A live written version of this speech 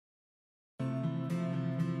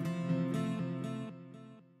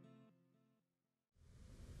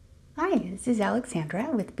Hi, this is Alexandra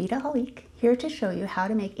with Beadaholique, here to show you how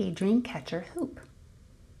to make a dream catcher hoop.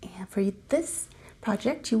 And for this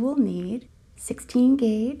project, you will need 16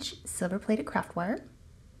 gauge silver plated craft wire,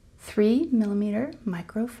 3mm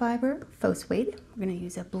microfiber faux suede. We're going to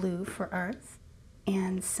use a blue for ours,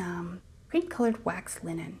 and some cream colored wax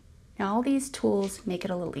linen. Now all these tools make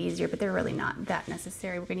it a little easier, but they're really not that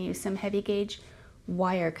necessary. We're going to use some heavy gauge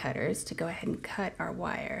wire cutters to go ahead and cut our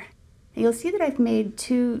wire. Now you'll see that I've made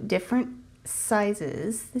two different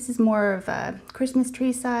sizes. This is more of a Christmas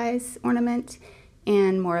tree size ornament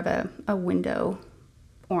and more of a window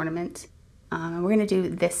ornament. We're going to do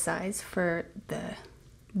this size for the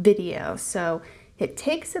video. So it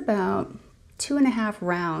takes about 2.5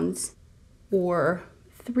 rounds or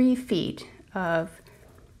 3 feet of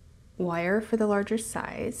wire for the larger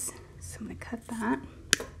size. So I'm going to cut that.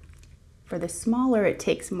 For the smaller, it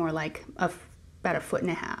takes more like about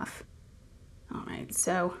 1.5 feet. All right,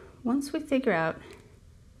 so once we figure out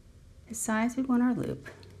the size we want our loop,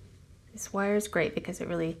 this wire is great because it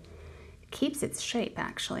really keeps its shape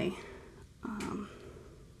actually.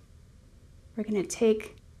 We're going to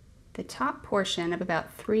take the top portion of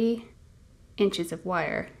about 3 inches of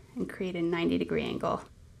wire and create a 90-degree angle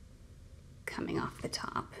coming off the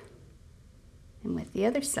top. And with the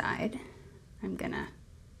other side, I'm going to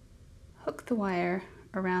hook the wire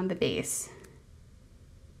around the base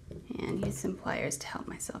and use some pliers to help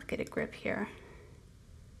myself get a grip here.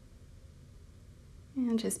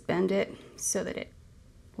 And just bend it so that it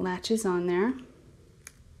latches on there.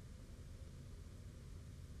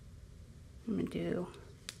 I'm going to do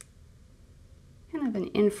kind of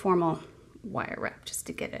an informal wire wrap just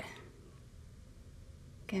to get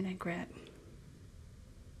a grip.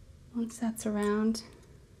 Once that's around,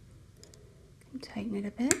 I can tighten it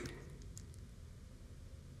a bit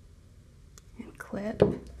and clip.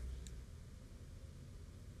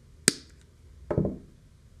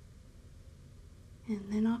 And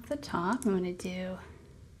then off the top, I'm going to do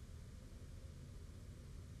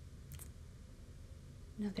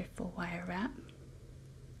another full wire wrap.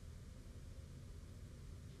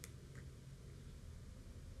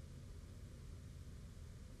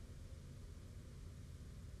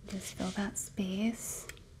 Just fill that space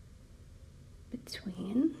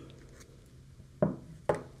between.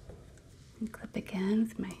 And clip again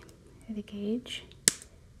with my heavy gauge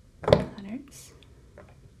cutters.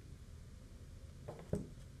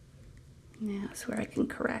 Now that's where I can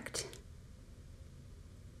correct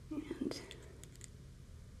and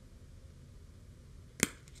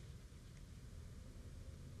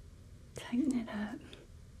tighten it up.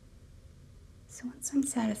 So once I'm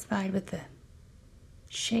satisfied with the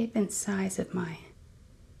shape and size of my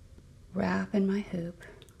wrap and my hoop,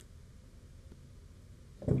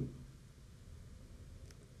 I'm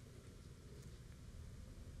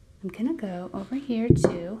gonna go over here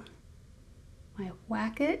to my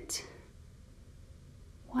Whack It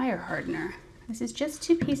wire hardener. This is just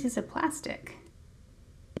 2 pieces of plastic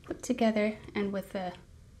put together, and with a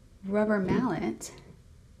rubber mallet,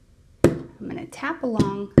 I'm going to tap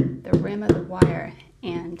along the rim of the wire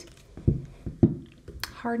and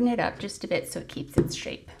harden it up just a bit so it keeps its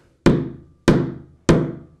shape. Not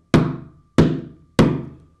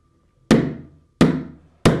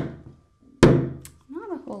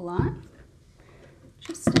a whole lot,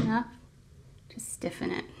 just enough to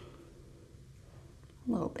stiffen it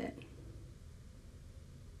a little bit.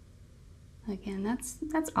 Again, that's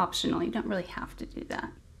optional. You don't really have to do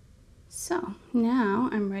that. So now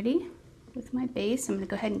I'm ready with my base. I'm going to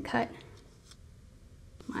go ahead and cut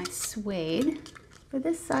my suede. For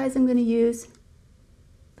this size, I'm going to use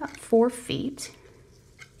about 4 feet.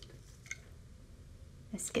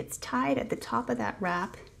 This gets tied at the top of that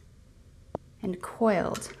wrap and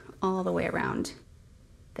coiled all the way around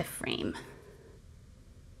the frame.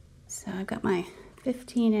 So I've got my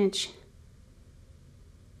 15-inch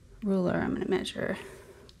ruler. I'm going to measure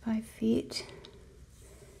 5 feet,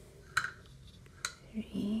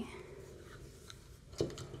 3, 4,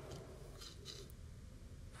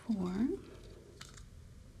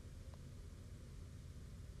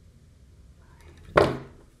 5.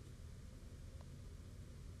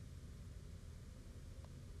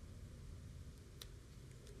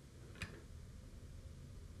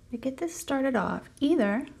 To get this started off,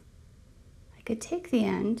 either I could take the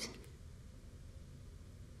end,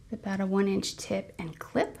 about a 1-inch tip, and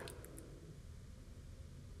clip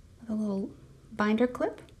with a little binder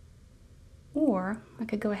clip, or I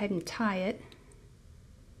could go ahead and tie it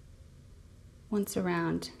once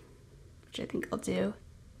around, which I think I'll do.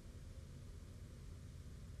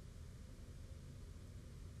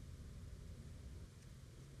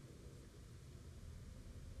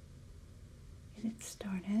 get it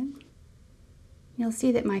started. You'll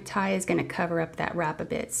see that my tie is going to cover up that wrap a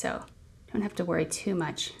bit, so don't have to worry too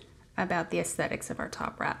much about the aesthetics of our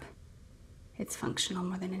top wrap. It's functional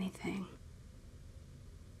more than anything.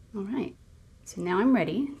 All right, so now I'm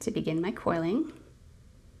ready to begin my coiling.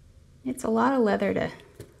 It's a lot of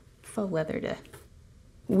faux leather to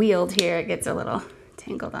wield here. It gets a little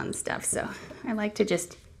tangled on stuff, so I like to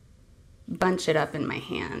just bunch it up in my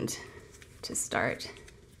hand to start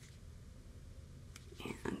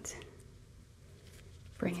and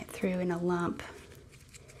bring it through in a lump.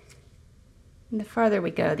 And the farther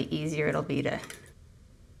we go, the easier it'll be to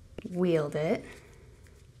wield it.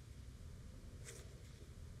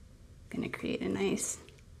 Gonna create a nice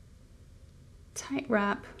tight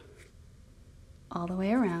wrap all the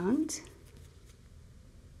way around.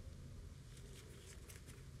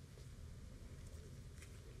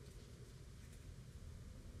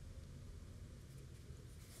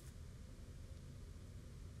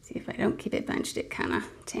 See, if I don't keep it bunched, it kind of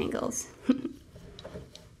tangles.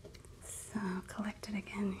 So I'll collect it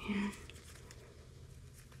again here.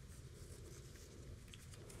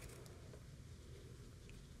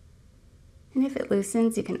 And if it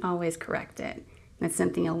loosens, you can always correct it. That's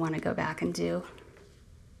something you'll want to go back and do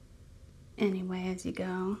anyway as you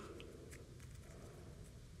go.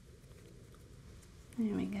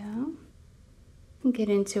 There we go. And get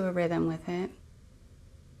into a rhythm with it.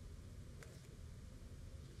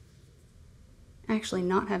 Actually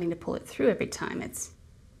not having to pull it through every time. It's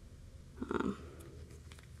as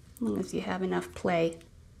long as you have enough play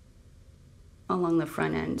along the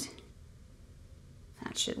front end,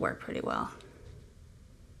 that should work pretty well.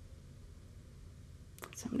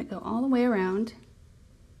 So I'm going to go all the way around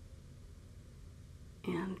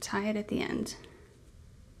and tie it at the end.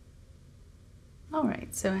 All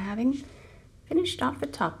right, so having finished off the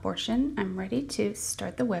top portion, I'm ready to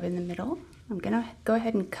start the web in the middle. I'm going to go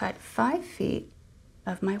ahead and cut 5 feet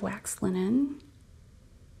of my wax linen.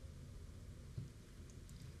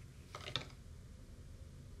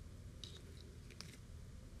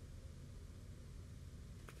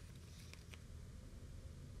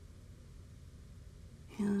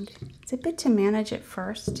 And it's a bit to manage at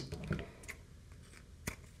first.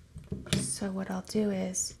 So what I'll do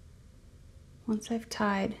is, once I've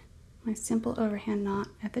tied my simple overhand knot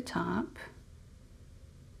at the top,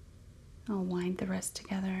 I'll wind the rest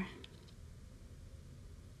together.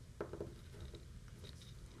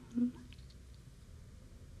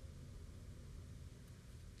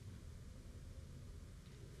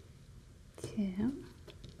 Two.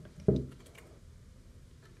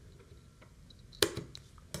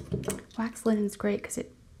 Wax linen's great because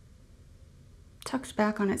it tucks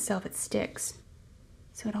back on itself, it sticks.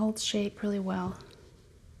 So it holds shape really well.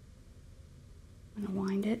 I'm going to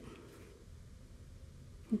wind it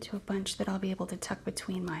into a bunch that I'll be able to tuck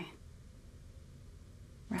between my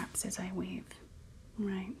wraps as I weave. All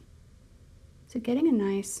right. So getting a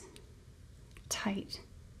nice, tight,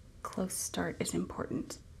 close start is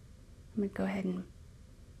important. I'm going to go ahead and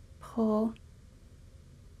pull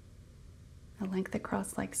a length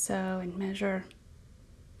across like so and measure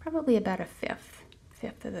probably about a fifth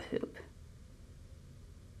of the hoop.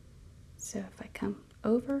 So if I come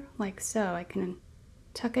over like so, I can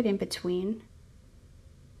tuck it in between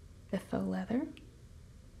the faux leather.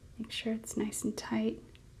 Make sure it's nice and tight.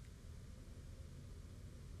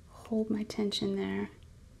 Hold my tension there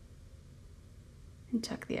and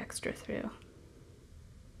tuck the extra through.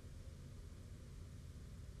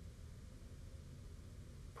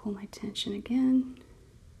 Pull my tension again,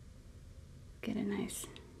 get a nice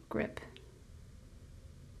grip,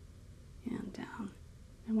 and down.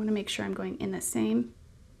 I want to make sure I'm going in the same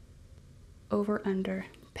over-under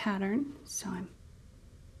pattern, so I'm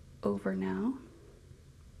over now,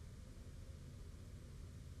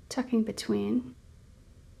 tucking between,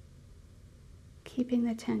 keeping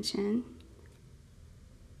the tension,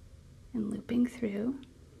 and looping through.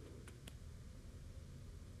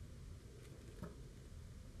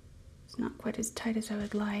 It's not quite as tight as I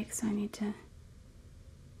would like, so I need to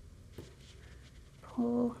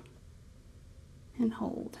pull and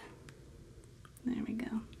hold. There we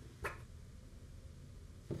go.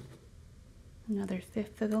 Another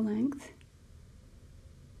fifth of the length.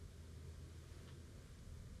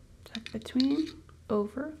 Tuck between,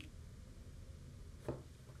 over,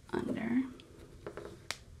 under,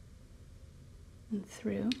 and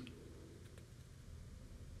through.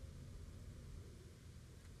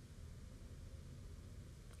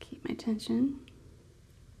 Keep my tension.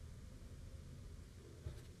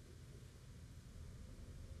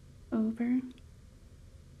 Over,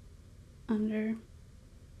 under,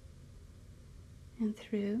 and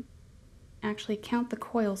through. actually count the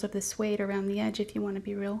coils of the suede around the edge if you want to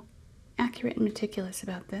be real accurate and meticulous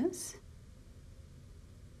about this.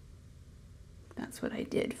 That's what I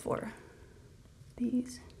did for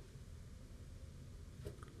these.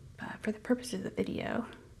 But for the purposes of the video,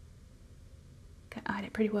 eyed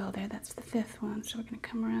it pretty well there. That's the 5th one, so we're going to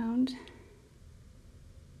come around,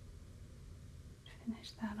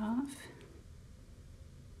 finish that off.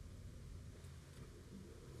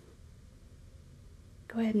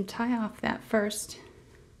 Go ahead and tie off that first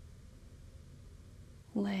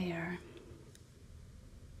layer.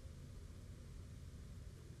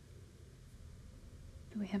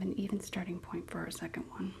 So we have an even starting point for our second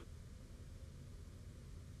one.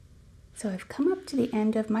 So I've come up to the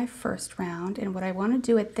end of my first round, and what I want to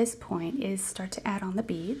do at this point is start to add on the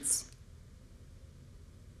beads.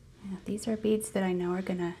 Now, these are beads that I know are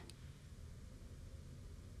going to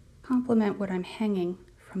complement what I'm hanging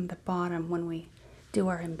from the bottom when we do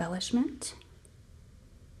our embellishment.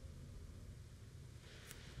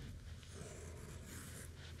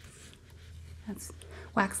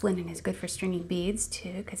 Wax linen is good for stringing beads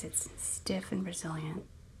too because it's stiff and resilient.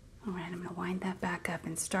 All right, I'm going to wind that back up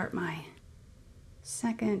and start my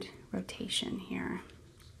second rotation here.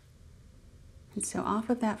 And so off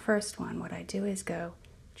of that first one, what I do is go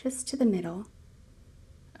just to the middle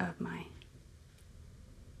of my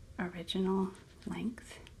original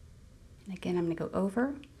length. And again, I'm going to go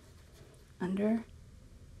over, under,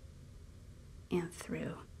 and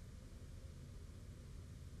through.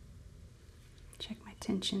 Check my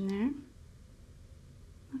tension there.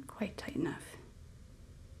 Not quite tight enough.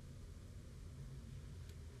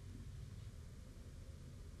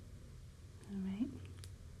 All right,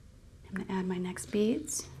 I'm going to add my next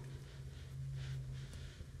beads.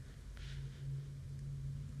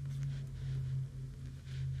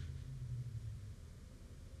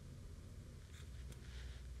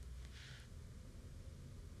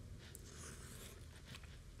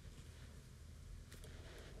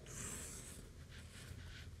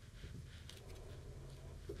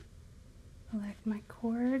 Collect my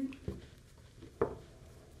cord.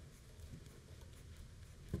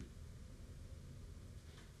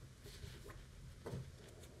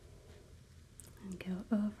 And go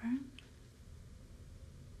over,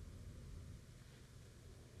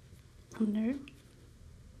 under, and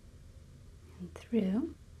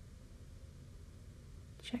through.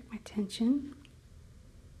 Check my tension,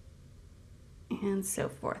 and so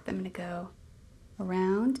forth. I'm going to go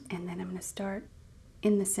around, and then I'm going to start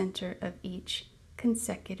in the center of each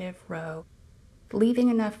consecutive row, leaving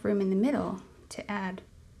enough room in the middle to add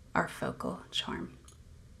our focal charm.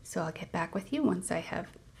 So I'll get back with you once I have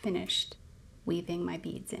finished weaving my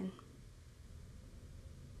beads in.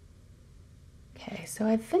 Okay, so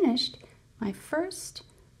I've finished my first,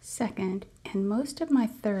 second, and most of my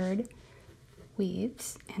third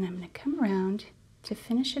weaves, and I'm going to come around to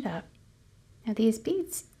finish it up. Now these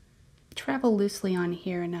beads travel loosely on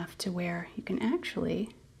here enough to where you can actually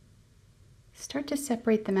start to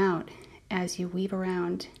separate them out as you weave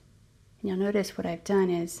around. And you'll notice what I've done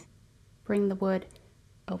is bring the wood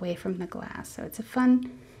away from the glass. So it's a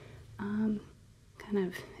fun kind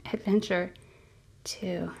of adventure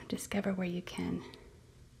to discover where you can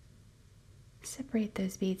separate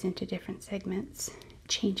those beads into different segments. It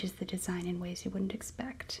changes the design in ways you wouldn't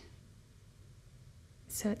expect.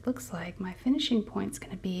 So it looks like my finishing point's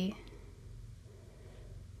going to be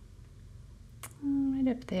right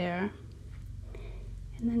up there,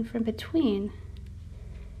 and then from between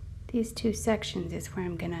these two sections is where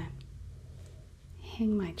I'm gonna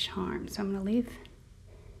hang my charm. So I'm gonna leave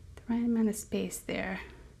the right amount of space there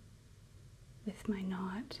with my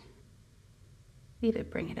knot. Leave it,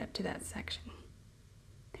 bring it up to that section.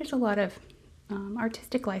 There's a lot of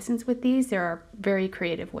artistic license with these. There are very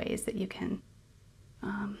creative ways that you can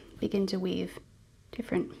begin to weave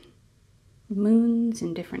different moons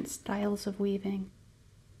and different styles of weaving.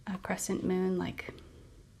 A crescent moon, like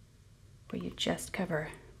where you just cover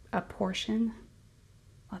a portion.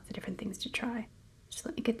 Lots of different things to try. Just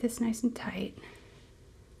let me get this nice and tight.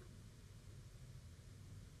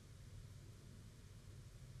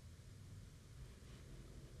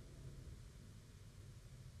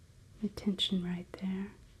 The tension right there.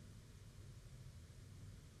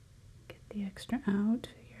 Get the extra out,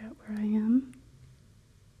 figure out where I am.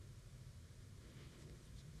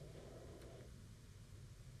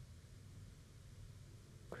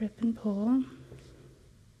 Grip and pull.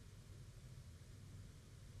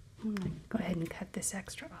 I'm going to go ahead and cut this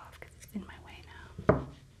extra off because it's in my way now.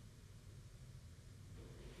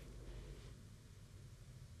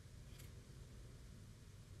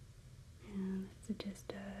 And it's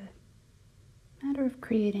just Matter of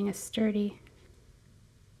creating a sturdy,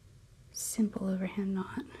 simple overhand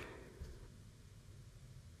knot.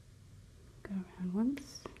 Go around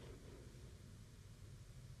once.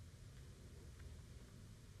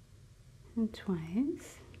 And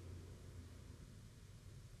twice.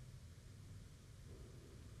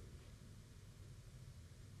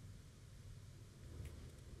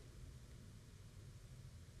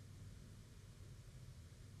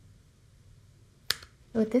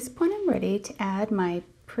 So at this point I'm ready to add my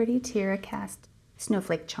pretty tiara cast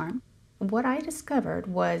snowflake charm. What I discovered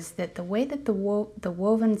was that the way that the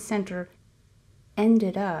woven center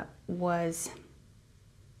ended up was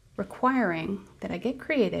requiring that I get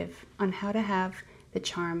creative on how to have the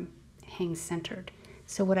charm hang centered.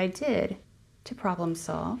 So what I did to problem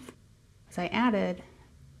solve was I added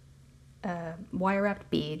a wire wrapped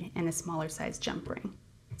bead and a smaller size jump ring.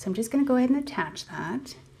 So I'm just going to go ahead and attach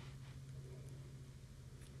that.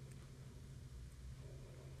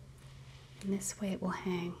 And this way it will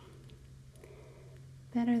hang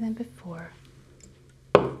better than before.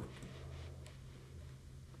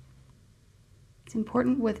 It's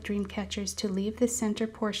important with dream catchers to leave the center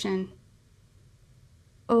portion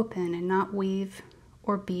open and not weave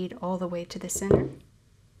or bead all the way to the center,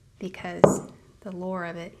 because the lore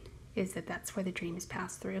of it is that that's where the dream is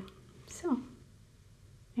passed through. So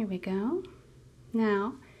here we go.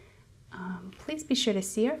 Now please be sure to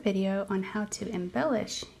see our video on how to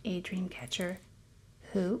embellish a dream catcher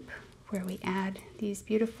hoop, where we add these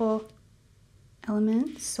beautiful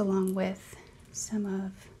elements along with some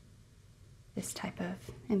of this type of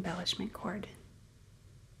embellishment cord.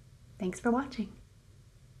 Thanks for watching.